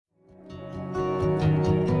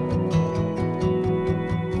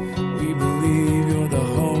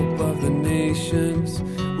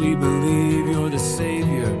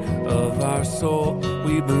soul.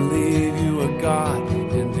 We believe you are God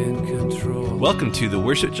and in control. Welcome to the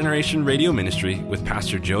Worship Generation Radio Ministry with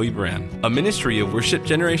Pastor Joey Brand, a ministry of Worship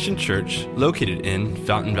Generation Church located in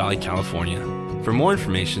Fountain Valley, California. For more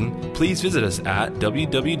information, please visit us at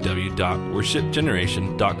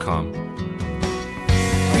www.worshipgeneration.com. We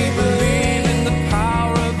believe in the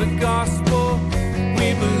power of the gospel.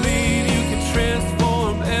 We believe you can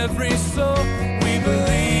transform every soul. We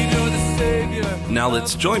believe you're the Savior. Now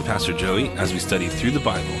let's join Pastor Joey as we study through the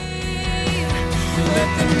Bible.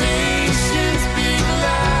 Let the nations be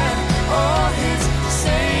glad, all his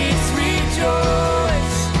saints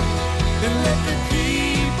rejoice, and let the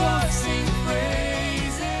people sing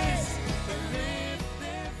praises.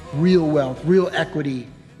 Real wealth, real equity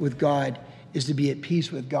with God is to be at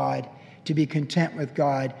peace with God, to be content with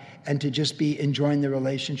God, and to just be enjoying the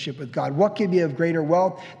relationship with God. What could be of greater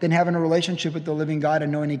wealth than having a relationship with the living God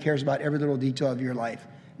and knowing he cares about every little detail of your life?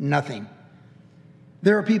 Nothing.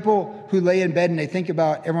 There are people who lay in bed and they think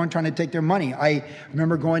about everyone trying to take their money. I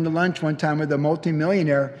remember going to lunch one time with a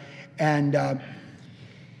multimillionaire, and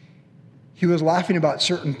he was laughing about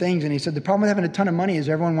certain things, and he said, the problem with having a ton of money is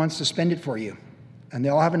everyone wants to spend it for you, and they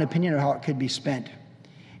all have an opinion of how it could be spent.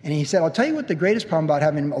 And he said, I'll tell you what the greatest problem about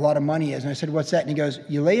having a lot of money is. And I said, what's that? And he goes,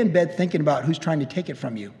 you lay in bed thinking about who's trying to take it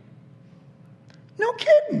from you. No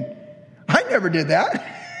kidding. I never did that.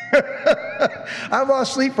 I've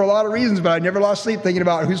lost sleep for a lot of reasons, but I never lost sleep thinking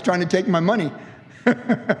about who's trying to take my money.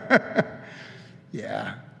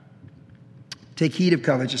 Yeah. Take heed of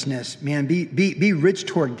covetousness. Man, be rich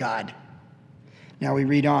toward God. Now we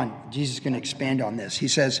read on. Jesus is going to expand on this. He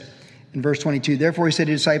says in verse 22, therefore he said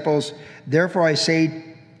to his disciples, therefore I say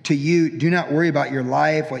to you, do not worry about your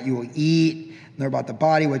life, what you will eat, nor about the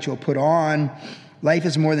body, what you will put on. Life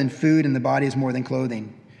is more than food, and the body is more than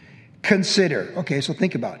clothing. Consider, okay, so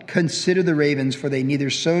think about it. Consider the ravens, for they neither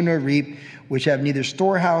sow nor reap, which have neither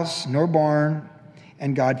storehouse nor barn,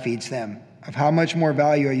 and God feeds them. Of how much more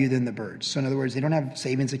value are you than the birds? So in other words, they don't have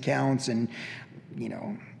savings accounts and,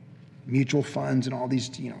 mutual funds and all these,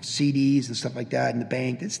 CDs and stuff like that in the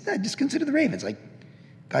bank. It's not, just consider the ravens. Like,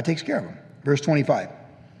 God takes care of them. Verse 25.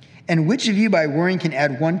 And which of you by worrying can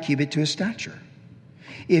add 1 cubit to his stature?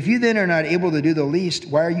 If you then are not able to do the least,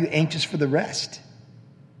 why are you anxious for the rest?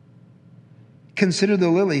 Consider the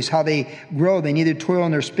lilies, how they grow. They neither toil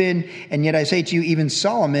nor spin. And yet I say to you, even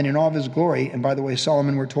Solomon in all of his glory, and by the way,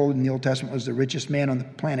 Solomon, we're told in the Old Testament, was the richest man on the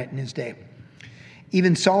planet in his day.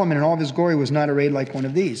 Even Solomon in all of his glory was not arrayed like one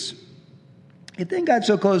of these. If then God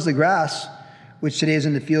so clothes the grass, which today is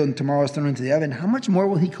in the field and tomorrow is thrown into the oven, how much more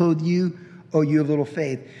will he clothe you, O you of little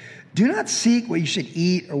faith? Do not seek what you should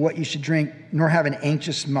eat or what you should drink, nor have an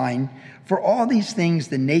anxious mind. For all these things,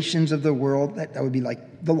 the nations of the world, that would be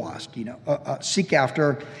like the lost, seek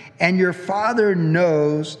after. And your Father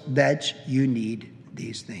knows that you need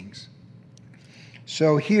these things.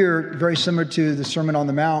 So here, very similar to the Sermon on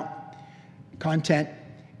the Mount content,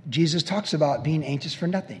 Jesus talks about being anxious for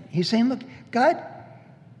nothing. He's saying, look, God,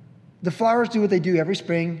 the flowers do what they do every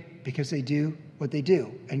spring because they do what they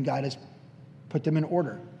do. And God has put them in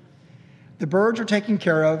order. The birds are taken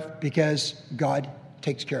care of because God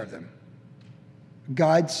takes care of them.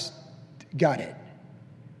 God's got it.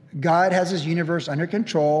 God has his universe under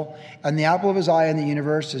control, and the apple of his eye in the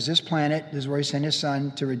universe is this planet. This is where he sent his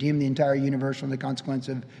son to redeem the entire universe from the consequence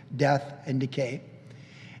of death and decay.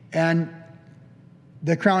 And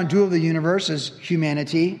the crown jewel of the universe is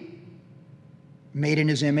humanity, made in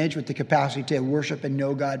his image with the capacity to worship and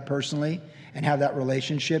know God personally and have that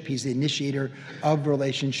relationship. He's the initiator of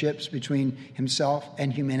relationships between himself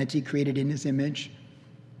and humanity created in his image.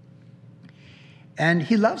 And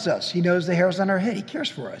he loves us. He knows the hairs on our head. He cares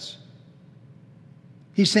for us.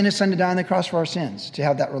 He sent his son to die on the cross for our sins to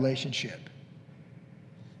have that relationship.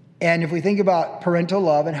 And if we think about parental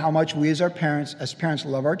love and how much we as parents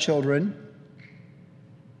love our children,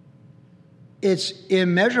 it's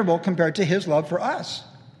immeasurable compared to his love for us.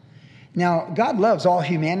 Now, God loves all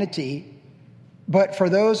humanity, but for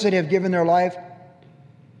those that have given their life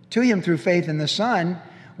to him through faith in the Son,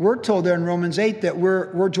 we're told there in Romans 8 that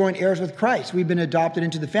we're joint heirs with Christ. We've been adopted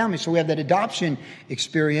into the family. So we have that adoption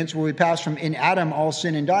experience where we pass from in Adam, all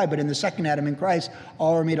sin and die, but in the second Adam in Christ,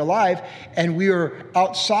 all are made alive. And we are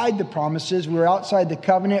outside the promises. We were outside the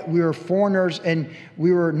covenant. We were foreigners and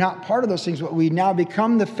we were not part of those things, but we now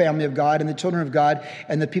become the family of God and the children of God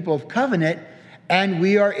and the people of covenant. And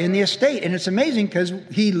we are in the estate. And it's amazing because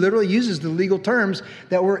he literally uses the legal terms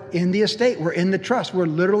that we're in the estate. We're in the trust. We're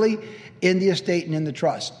literally in the estate and in the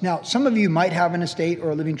trust. Now, some of you might have an estate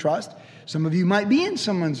or a living trust. Some of you might be in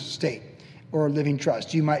someone's estate or a living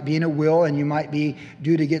trust. You might be in a will and you might be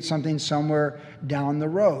due to get something somewhere down the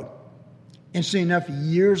road. Interesting enough,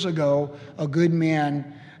 years ago, a good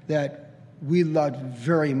man that we loved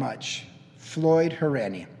very much, Floyd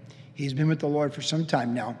Harani. He's been with the Lord for some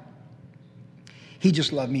time now. He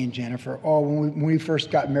just loved me and Jennifer. Oh, when we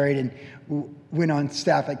first got married and went on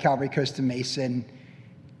staff at Calvary Costa Mesa,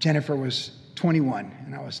 Jennifer was 21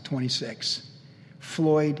 and I was 26.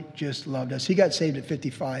 Floyd just loved us. He got saved at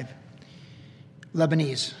 55.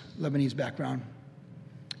 Lebanese background.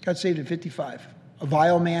 Got saved at 55. A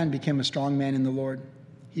vile man became a strong man in the Lord.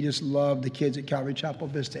 He just loved the kids at Calvary Chapel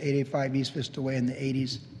Vista, 885 East Vista Way in the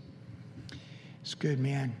 80s. It's good,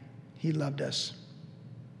 man. He loved us.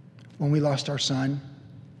 When we lost our son,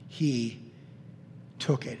 he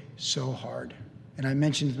took it so hard. And I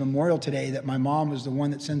mentioned at the memorial today that my mom was the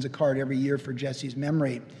one that sends a card every year for Jesse's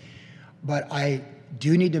memory. But I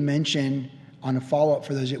do need to mention on a follow-up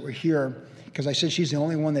for those that were here, because I said she's the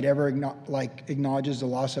only one that ever acknowledges the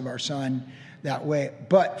loss of our son that way.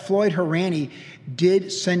 But Floyd Harani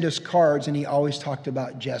did send us cards, and he always talked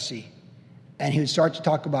about Jesse. And he would start to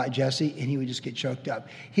talk about Jesse, and he would just get choked up.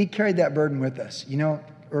 He carried that burden with us. You know,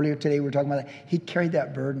 earlier today we were talking about that. He carried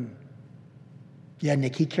that burden. Yeah,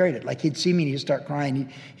 Nick, he carried it. Like he'd see me and he'd start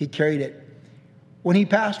crying. He carried it. When he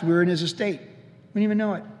passed, we were in his estate. We didn't even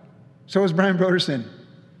know it. So was Brian Broderson.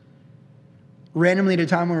 Randomly at a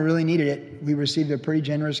time when we really needed it, we received a pretty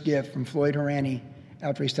generous gift from Floyd Harani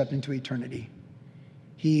after he stepped into eternity.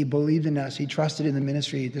 He believed in us. He trusted in the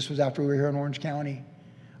ministry. This was after we were here in Orange County.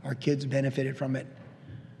 Our kids benefited from it.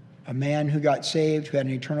 A man who got saved, who had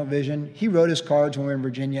an eternal vision. He wrote us cards when we were in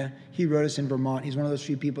Virginia. He wrote us in Vermont. He's one of those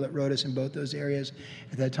few people that wrote us in both those areas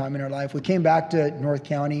at that time in our life. We came back to North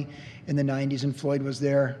County in the 90s, and Floyd was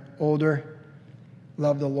there, older,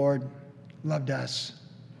 loved the Lord, loved us,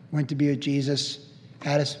 went to be with Jesus,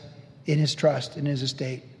 had us in his trust, in his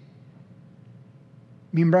estate.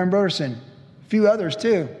 Me and Brian Broderson, a few others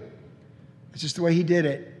too. It's just the way he did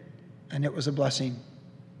it, and it was a blessing.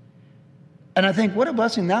 And I think what a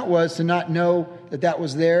blessing that was to not know that that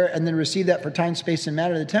was there and then receive that for time, space, and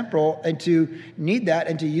matter, the temporal, and to need that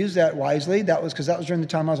and to use that wisely. That was because that was during the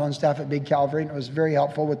time I was on staff at Big Calvary, and it was very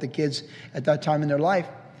helpful with the kids at that time in their life.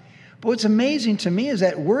 But what's amazing to me is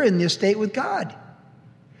that we're in this state with God.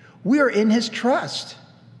 We are in his trust.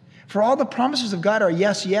 For all the promises of God are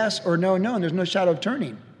yes, yes, or no, no, and there's no shadow of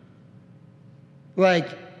turning. Like,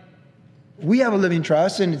 we have a living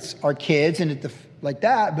trust, and it's our kids, and it's like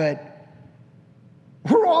that, but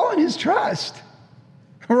we're all in his trust.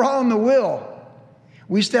 We're all in the will.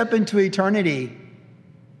 We step into eternity.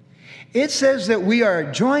 It says that we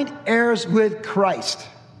are joint heirs with Christ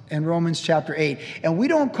in Romans chapter 8. And we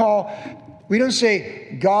don't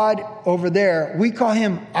say God over there. We call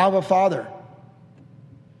him Abba Father.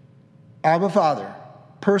 Abba Father.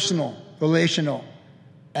 Personal, relational.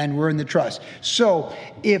 And we're in the trust. So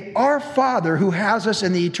if our Father, who has us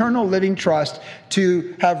in the eternal living trust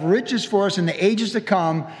to have riches for us in the ages to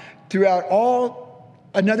come throughout all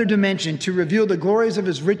another dimension, to reveal the glories of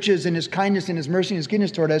his riches and his kindness and his mercy and his goodness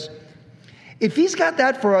toward us, if he's got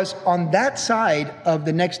that for us on that side of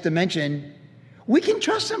the next dimension, we can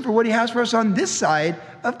trust him for what he has for us on this side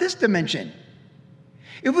of this dimension.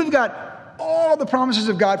 If we've got all the promises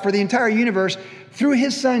of God for the entire universe through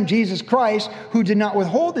his son, Jesus Christ, who did not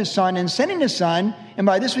withhold his son in sending his son, and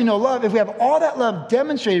by this we know love, if we have all that love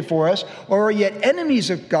demonstrated for us, or are yet enemies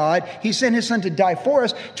of God, he sent his son to die for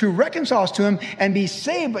us, to reconcile us to him and be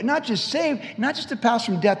saved, but not just saved, not just to pass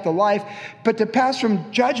from death to life, but to pass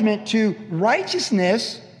from judgment to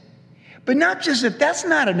righteousness. But not just if that's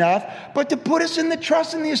not enough, but to put us in the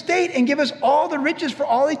trust in the estate and give us all the riches for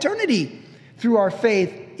all eternity through our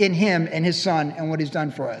faith in him and his son and what he's done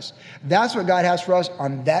for us. That's what God has for us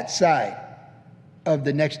on that side of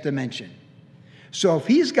the next dimension. So if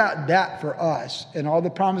he's got that for us and all the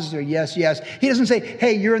promises are yes, yes, he doesn't say,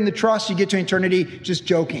 hey, you're in the trust, you get to eternity, just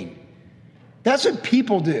joking. That's what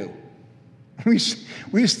people do. We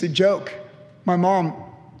used to joke. My mom,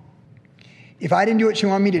 if I didn't do what she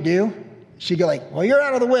wanted me to do, she'd go like, well, you're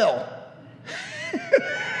out of the will.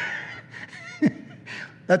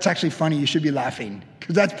 That's actually funny. You should be laughing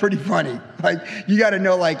because that's pretty funny. Like, you got to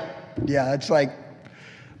know, like, yeah, it's like,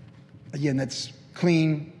 again, that's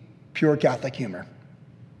clean, pure Catholic humor.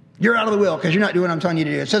 You're out of the will because you're not doing what I'm telling you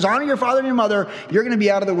to do. It says, honor your father and your mother. You're going to be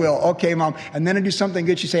out of the will. Okay, Mom. And then I do something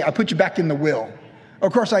good. She say, I put you back in the will.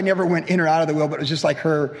 Of course, I never went in or out of the will, but it was just like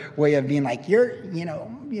her way of being like, you're, you know,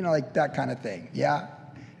 like that kind of thing. Yeah.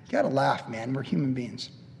 You got to laugh, man. We're human beings.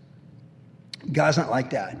 God's not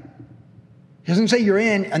like that. He doesn't say you're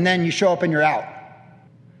in and then you show up and you're out.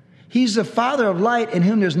 He's the Father of light in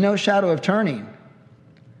whom there's no shadow of turning.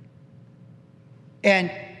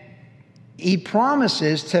 And He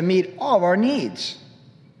promises to meet all of our needs.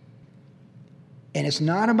 And it's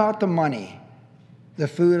not about the money, the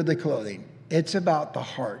food, or the clothing. It's about the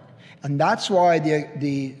heart. And that's why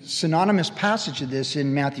the synonymous passage of this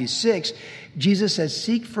in Matthew 6, Jesus says,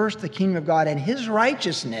 seek first the kingdom of God and his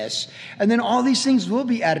righteousness, and then all these things will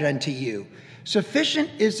be added unto you. Sufficient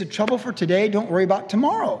is the trouble for today. Don't worry about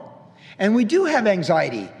tomorrow. And we do have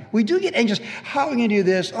anxiety. We do get anxious. How are we going to do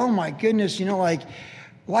this? Oh my goodness,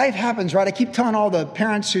 life happens, right? I keep telling all the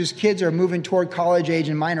parents whose kids are moving toward college age,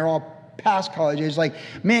 and mine are all past college age,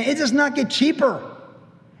 man, it does not get cheaper.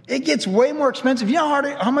 It gets way more expensive. You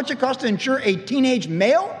know how much it costs to insure a teenage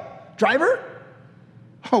male driver?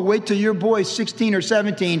 Oh, wait till your boy's 16 or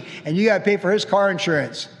 17 and you got to pay for his car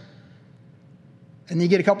insurance. And then you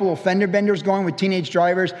get a couple of fender benders going with teenage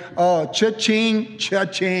drivers. Oh, cha-ching,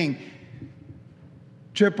 cha-ching.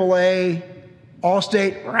 AAA,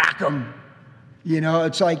 Allstate, rack 'em.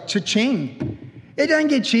 It's like cha-ching. It doesn't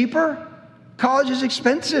get cheaper. College is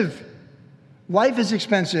expensive. Life is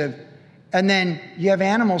expensive. And then you have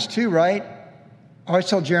animals too, right? I always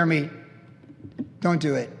tell Jeremy, don't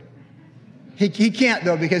do it. He can't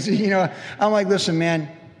though, because, I'm like, listen, man,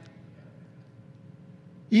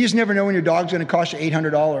 you just never know when your dog's going to cost you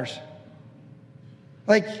 $800.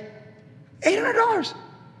 Like, $800.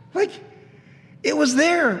 Like, it was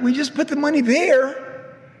there. We just put the money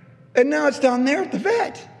there, and now it's down there at the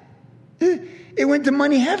vet. It went to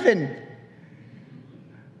money heaven.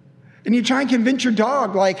 And you try and convince your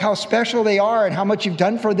dog like how special they are and how much you've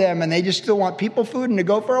done for them, and they just still want people food and to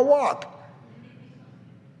go for a walk.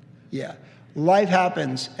 Yeah, life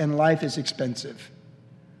happens and life is expensive.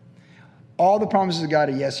 All the promises of God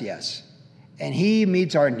are yes, yes. And he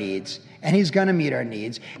meets our needs, and he's going to meet our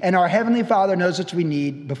needs. And our Heavenly Father knows what we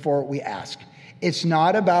need before we ask. It's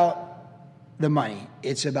not about the money.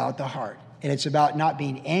 It's about the heart. And it's about not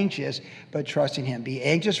being anxious, but trusting him. Be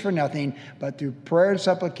anxious for nothing, but through prayer and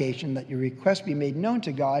supplication, let your requests be made known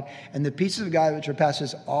to God, and the peace of God, which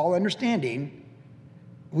surpasses all understanding.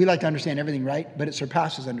 We like to understand everything, right? But it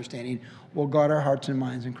surpasses understanding. Will guard our hearts and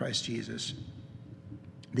minds in Christ Jesus.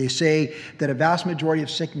 They say that a vast majority of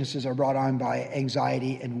sicknesses are brought on by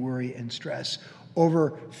anxiety and worry and stress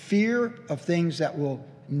over fear of things that will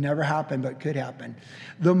never happen but could happen.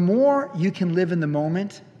 The more you can live in the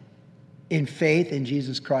moment in faith in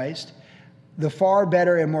Jesus Christ, the far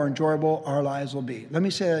better and more enjoyable our lives will be. Let me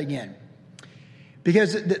say that again.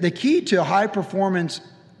 Because the key to high performance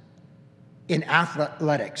in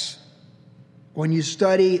athletics, when you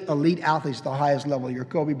study elite athletes at the highest level, your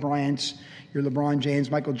Kobe Bryants, your LeBron James,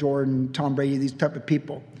 Michael Jordan, Tom Brady, these type of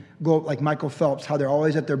people, go like Michael Phelps, how they're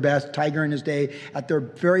always at their best, Tiger in his day, at their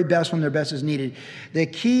very best when their best is needed. The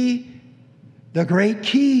great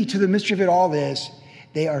key to the mystery of it all is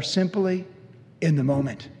they are simply in the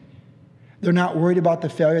moment. They're not worried about the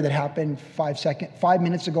failure that happened 5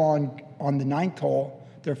 minutes ago on the 9th hole.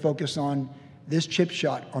 They're focused on this chip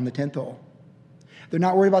shot on the 10th hole. They're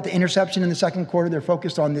not worried about the interception in the second quarter. They're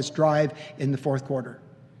focused on this drive in the fourth quarter.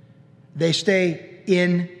 They stay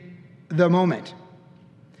in the moment.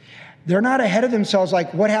 They're not ahead of themselves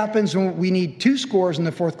like, what happens when we need 2 scores in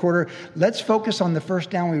the fourth quarter? Let's focus on the first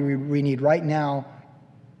down we need right now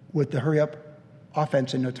with the hurry-up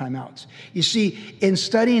offense and no timeouts. You see, in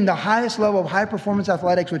studying the highest level of high-performance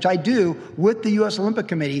athletics, which I do with the U.S. Olympic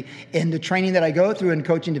Committee in the training that I go through in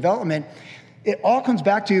coaching development, it all comes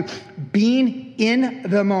back to being in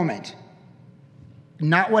the moment.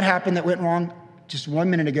 Not what happened that went wrong just 1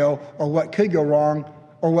 minute ago, or what could go wrong,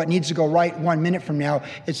 or what needs to go right 1 minute from now.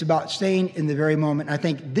 It's about staying in the very moment. And I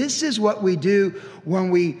think this is what we do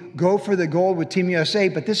when we go for the gold with Team USA,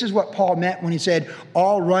 but this is what Paul meant when he said,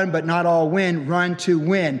 all run but not all win, run to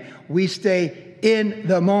win. We stay in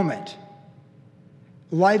the moment.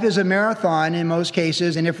 Life is a marathon in most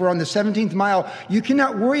cases, and if we're on the 17th mile, you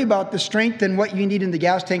cannot worry about the strength and what you need in the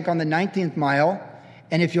gas tank on the 19th mile.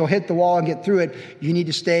 And if you'll hit the wall and get through it, you need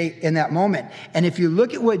to stay in that moment. And if you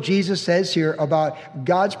look at what Jesus says here about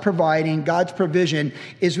God's providing, God's provision,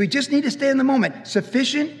 is we just need to stay in the moment.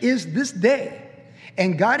 Sufficient is this day.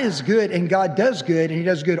 And God is good, and God does good, and he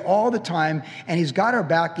does good all the time, and he's got our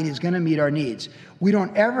back, and he's going to meet our needs. We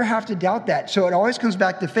don't ever have to doubt that. So it always comes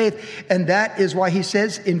back to faith, and that is why he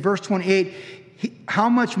says in verse 28, how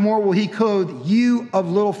much more will he clothe you of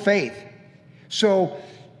little faith? So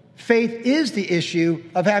faith is the issue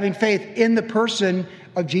of having faith in the person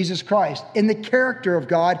of Jesus Christ, in the character of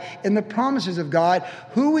God, in the promises of God,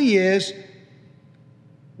 who he is,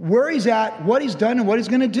 where he's at, what he's done, and what he's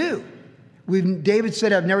going to do. David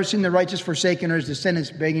said, I've never seen the righteous forsaken or his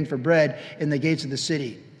descendants begging for bread in the gates of the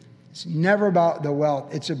city. It's never about the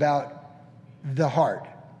wealth. It's about the heart.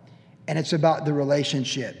 and it's about the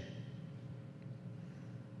relationship.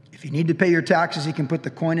 If you need to pay your taxes, he can put the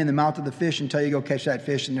coin in the mouth of the fish until you go catch that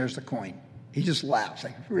fish, and there's the coin. He just laughs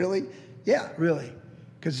like, really? Yeah, really.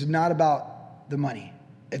 Because it's not about the money.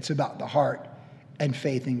 It's about the heart and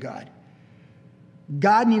faith in God.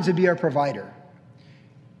 God needs to be our provider.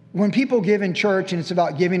 When people give in church and it's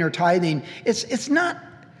about giving or tithing, it's not,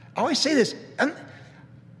 I always say this,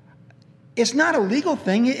 it's not a legal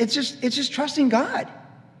thing. It's just trusting God.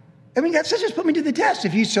 I mean, God says, just put me to the test.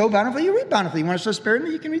 If you sow bountifully, you reap bountifully. You want to sow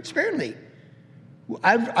sparingly, you can reap sparingly.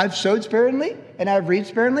 I've sowed sparingly and I've reaped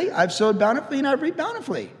sparingly. I've sowed bountifully and I've reaped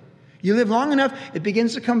bountifully. You live long enough, it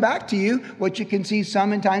begins to come back to you, what you can see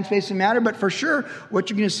some in time, space, and matter, but for sure, what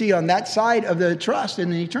you're going to see on that side of the trust in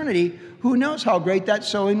the eternity, who knows how great that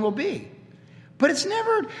sowing will be. But it's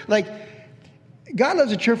never like, God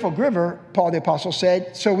loves a cheerful giver, Paul the Apostle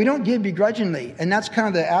said, so we don't give begrudgingly. And that's kind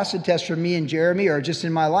of the acid test for me and Jeremy, or just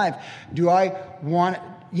in my life. Do I want,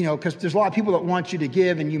 because there's a lot of people that want you to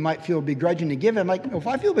give, and you might feel begrudging to give. I'm like, if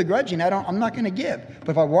I feel begrudging, I'm not going to give. But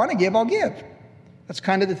if I want to give, I'll give. That's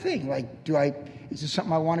kind of the thing. Like, is this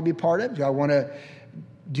something I want to be part of? Do I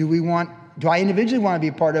individually want to be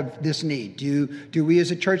a part of this need? Do we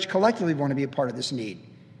as a church collectively want to be a part of this need?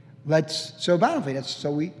 Let's sow bountifully.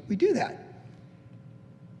 So we do that.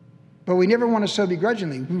 But we never want to sow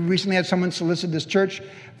begrudgingly. We recently had someone solicit this church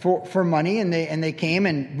for money, and they came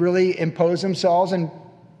and really imposed themselves and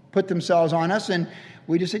put themselves on us, and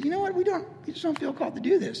we just said, you know what, we just don't feel called to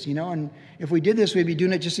do this, and if we did this, we'd be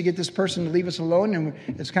doing it just to get this person to leave us alone, and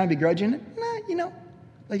it's kind of begrudging. I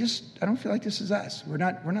don't feel like this is us. We're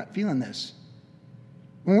not feeling this.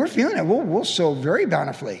 When we're feeling it, we'll sow very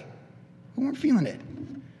bountifully. When we're feeling it.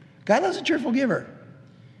 God loves a cheerful giver.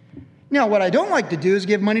 Now, what I don't like to do is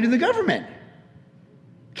give money to the government.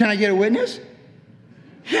 Can I get a witness?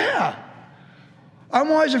 Yeah.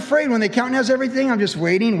 I'm always afraid when the accountant has everything, I'm just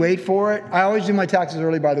wait for it. I always do my taxes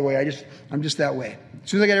early, by the way. I'm just that way. As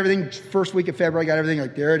soon as I get everything, first week of February, I got everything,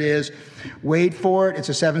 like, there it is. Wait for it. It's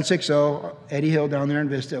a 760, Eddie Hill down there in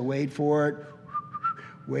Vista. Wait for it.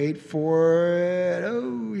 Wait for it.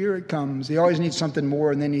 Oh, here it comes. He always needs something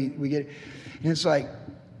more, and then we get it. And it's like,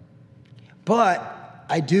 but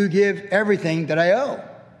I do give everything that I owe.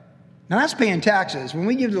 Now, that's paying taxes. When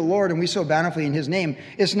we give to the Lord and we sow bountifully in his name,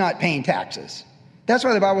 it's not paying taxes. That's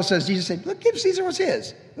why the Bible says, Jesus said, look, give Caesar what's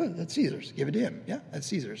his. Oh, that's Caesar's. Give it to him. Yeah, that's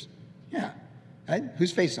Caesar's. Yeah. Right?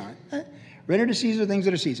 Whose face on it? Right? Render to Caesar things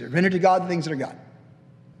that are Caesar. Render to God the things that are God.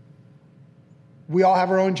 We all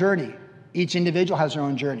have our own journey. Each individual has their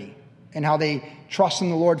own journey and how they trust in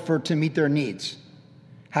the Lord to meet their needs.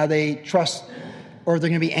 How they trust, or they're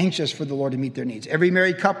going to be anxious for the Lord to meet their needs. Every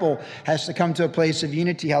married couple has to come to a place of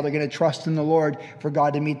unity, how they're going to trust in the Lord for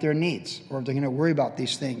God to meet their needs, or if they're going to worry about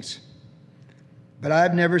these things. But I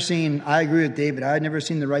agree with David, I've never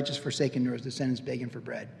seen the righteous forsaken nor his descendants begging for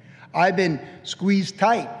bread. I've been squeezed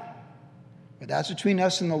tight, but that's between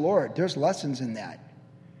us and the Lord. There's lessons in that.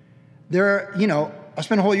 I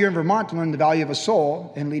spent a whole year in Vermont to learn the value of a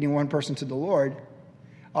soul and leading one person to the Lord.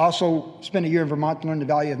 I also spent a year in Vermont to learn the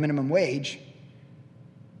value of minimum wage,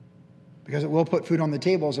 because it will put food on the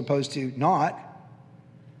table as opposed to not.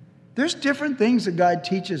 There's different things that God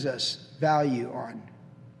teaches us value on.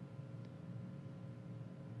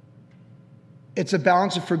 It's a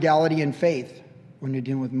balance of frugality and faith when you're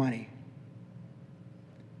dealing with money.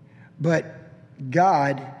 But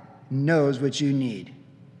God knows what you need.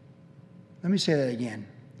 Let me say that again.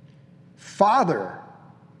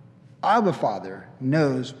 Abba Father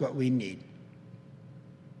knows what we need.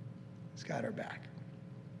 He's got our back.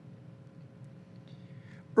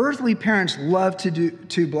 Earthly parents love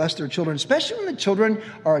to bless their children, especially when the children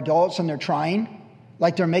are adults and they're trying,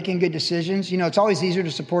 like they're making good decisions. It's always easier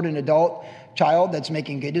to support an adult child that's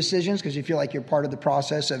making good decisions because you feel like you're part of the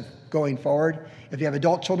process of going forward. If you have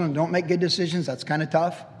adult children who don't make good decisions, that's kind of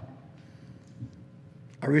tough.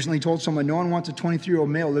 I recently told someone no one wants a 23-year-old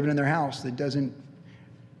male living in their house that doesn't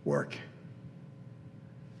work.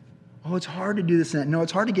 Oh, it's hard to do this and that. No,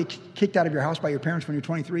 it's hard to get kicked out of your house by your parents when you're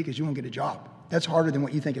 23 because you won't get a job. That's harder than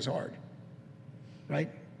what you think is hard, right?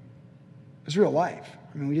 It's real life.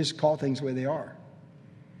 We just call things the way they are.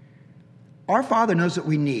 Our Father knows what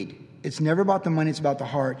we need. It's never about the money, it's about the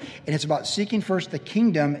heart. And it's about seeking first the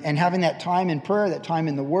kingdom and having that time in prayer, that time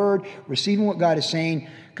in the Word, receiving what God is saying.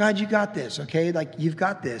 God, you got this, okay? Like, you've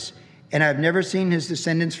got this. And I've never seen his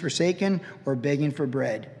descendants forsaken or begging for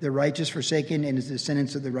bread. The righteous forsaken and his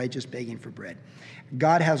descendants of the righteous begging for bread.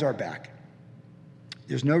 God has our back.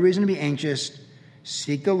 There's no reason to be anxious.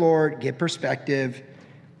 Seek the Lord, get perspective.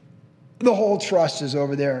 The whole trust is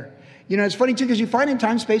over there. You know, it's funny too, because you find in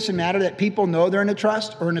time, space, and matter that people know they're in a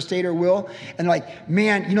trust or in a state or will. And like,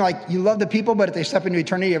 man, you know, like you love the people, but if they step into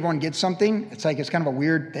eternity, everyone gets something. It's like, it's kind of a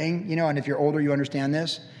weird thing, you know, and if you're older, you understand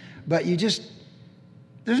this. But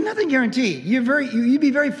there's nothing guaranteed. You'd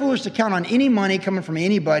be very foolish to count on any money coming from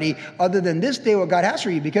anybody other than this day what God has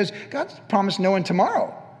for you, because God's promised no one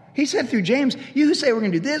tomorrow. He said through James, you who say we're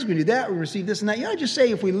going to do this, we're going to do that, we're going to receive this and that. You ought to just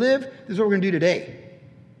say, if we live, this is what we're going to do today,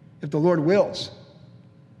 if the Lord wills.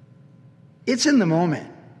 It's in the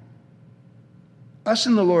moment. Us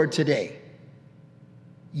and the Lord today.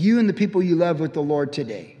 You and the people you love with the Lord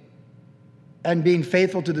today. And being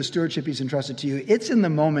faithful to the stewardship He's entrusted to you. It's in the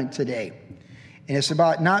moment today. And it's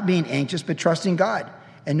about not being anxious, but trusting God.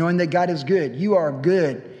 And knowing that God is good. You are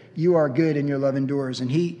good. You are good and your love endures. And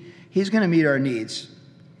He's going to meet our needs.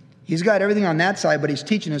 He's got everything on that side, but He's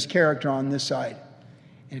teaching His character on this side.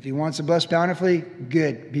 And if He wants to bless bountifully,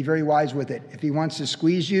 good. Be very wise with it. If He wants to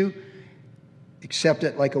squeeze you, accept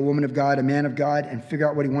it like a woman of God, a man of God, and figure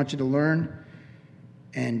out what He wants you to learn.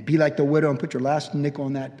 And be like the widow and put your last nickel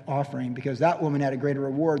in that offering, because that woman had a greater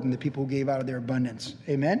reward than the people who gave out of their abundance.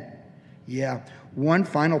 Amen? Yeah. One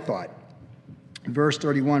final thought. Verse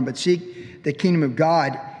 31, but seek the kingdom of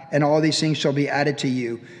God, and all these things shall be added to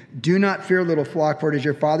you. Do not fear, little flock, for it is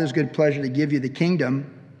your Father's good pleasure to give you the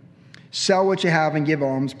kingdom. Sell what you have and give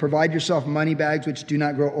alms. Provide yourself money bags which do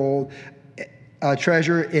not grow old, a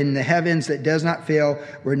treasure in the heavens that does not fail,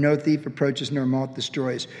 where no thief approaches nor moth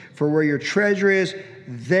destroys. For where your treasure is,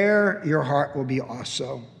 there your heart will be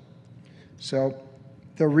also. So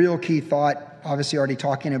the real key thought, obviously already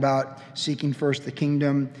talking about seeking first the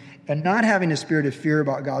kingdom and not having a spirit of fear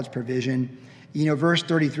about God's provision. You know, verse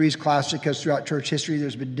 33 is classic because throughout church history,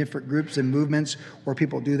 there's been different groups and movements where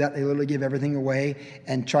people do that. They literally give everything away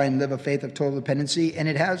and try and live a faith of total dependency. And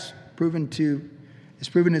it has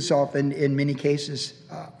proven itself in many cases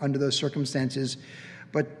under those circumstances.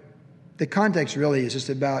 But the context really is just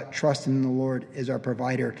about trusting in the Lord as our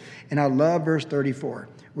provider. And I love verse 34.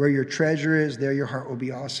 Where your treasure is, there your heart will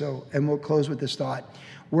be also. And we'll close with this thought.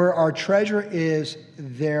 Where our treasure is,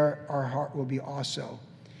 there our heart will be also.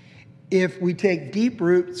 If we take deep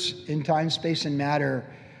roots in time, space, and matter,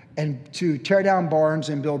 and to tear down barns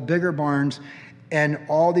and build bigger barns and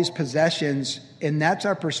all these possessions, and that's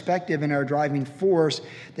our perspective and our driving force,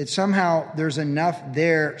 that somehow there's enough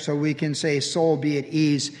there so we can say, soul, be at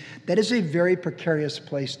ease, that is a very precarious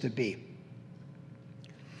place to be.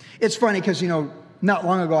 It's funny because, you know, not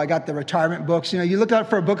long ago I got the retirement books. You know, you look out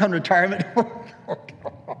for a book on retirement.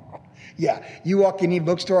 Yeah, you walk in any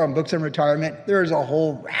bookstore on books on retirement, there's a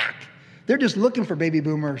whole rack. They're just looking for baby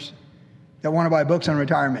boomers that want to buy books on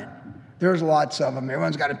retirement. There's lots of them.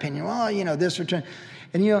 Everyone's got an opinion. Well, you know, this return.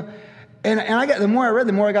 And, you know, and I got, the more I read,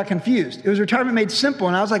 the more I got confused. It was Retirement Made Simple,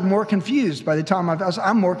 and I was like more confused by the time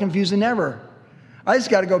I'm more confused than ever. I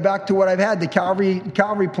just got to go back to what I've had, the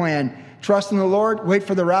Calvary plan. Trust in the Lord, wait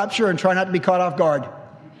for the rapture, and try not to be caught off guard.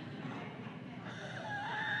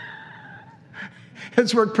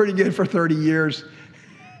 It's worked pretty good for 30 years.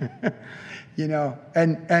 You know,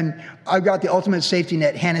 and I've got the ultimate safety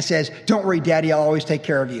net. Hannah says, don't worry, Daddy, I'll always take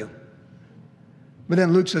care of you. But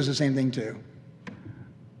then Luke says the same thing too.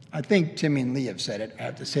 I think Timmy and Lee have said it. I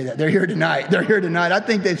have to say that. They're here tonight. I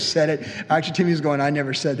think they've said it. Actually, Timmy's going, I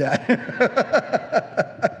never said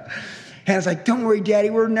that. Hannah's like, don't worry, Daddy,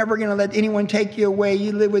 we're never going to let anyone take you away.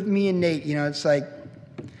 You live with me and Nate. You know, it's like,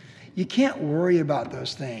 you can't worry about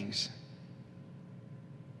those things.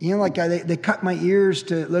 You know, like they cut my ears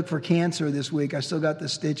to look for cancer this week. I still got the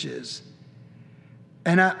stitches.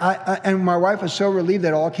 And and my wife was so relieved that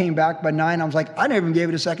it all came back by 9. I was like, I never even gave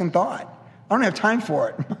it a second thought. I don't have time for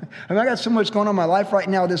it. I mean, I got so much going on in my life right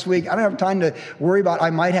now this week. I don't have time to worry about I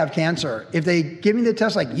might have cancer. If they give me the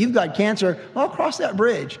test like, you've got cancer, I'll cross that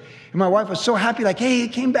bridge. And my wife was so happy, like, hey,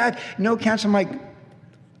 it came back, no cancer. I'm like, it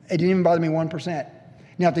didn't even bother me 1%.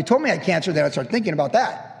 Now, if they told me I had cancer, then I'd start thinking about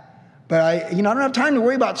that. But I don't have time to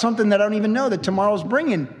worry about something that I don't even know that tomorrow's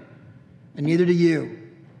bringing. And neither do you.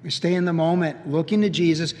 We stay in the moment, looking to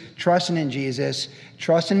Jesus, trusting in Jesus,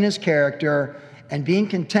 trusting in His character, and being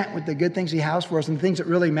content with the good things He has for us and the things that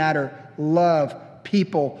really matter. Love,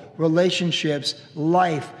 people, relationships,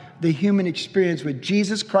 life, the human experience with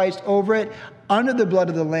Jesus Christ over it, under the blood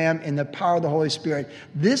of the Lamb, in the power of the Holy Spirit.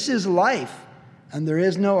 This is life, and there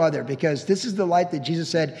is no other, because this is the life that Jesus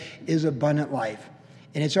said is abundant life.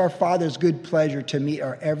 And it's our Father's good pleasure to meet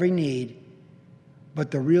our every need.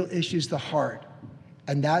 But the real issue is the heart.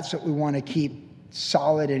 And that's what we want to keep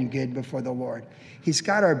solid and good before the Lord. He's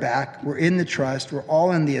got our back. We're in the trust. We're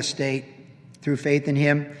all in the estate through faith in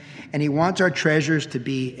Him. And He wants our treasures to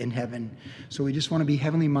be in heaven. So we just want to be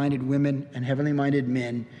heavenly minded women and heavenly minded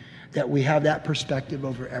men that we have that perspective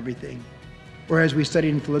over everything. Or as we studied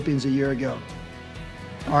in Philippians a year ago,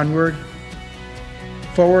 onward,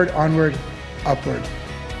 forward, onward, upward.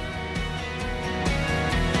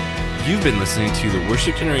 You've been listening to the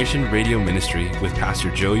Worship Generation Radio Ministry with Pastor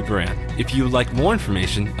Joey Baran. If you would like more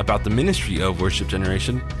information about the ministry of Worship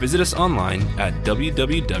Generation, visit us online at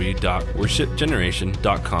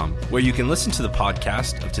www.worshipgeneration.com, where you can listen to the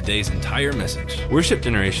podcast of today's entire message. Worship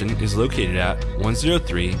Generation is located at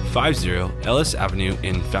 10350 Ellis Avenue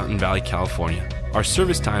in Fountain Valley, California. Our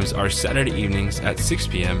service times are Saturday evenings at 6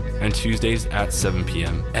 p.m. and Tuesdays at 7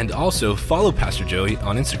 p.m. And also follow Pastor Joey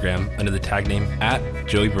on Instagram under the tag name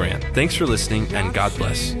 @JoeyBaran. Thanks for listening, and God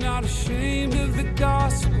bless. Not ashamed of the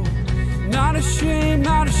gospel. Not ashamed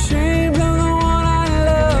of the one I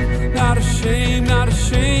love. Not ashamed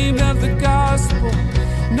of the gospel.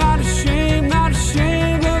 Not ashamed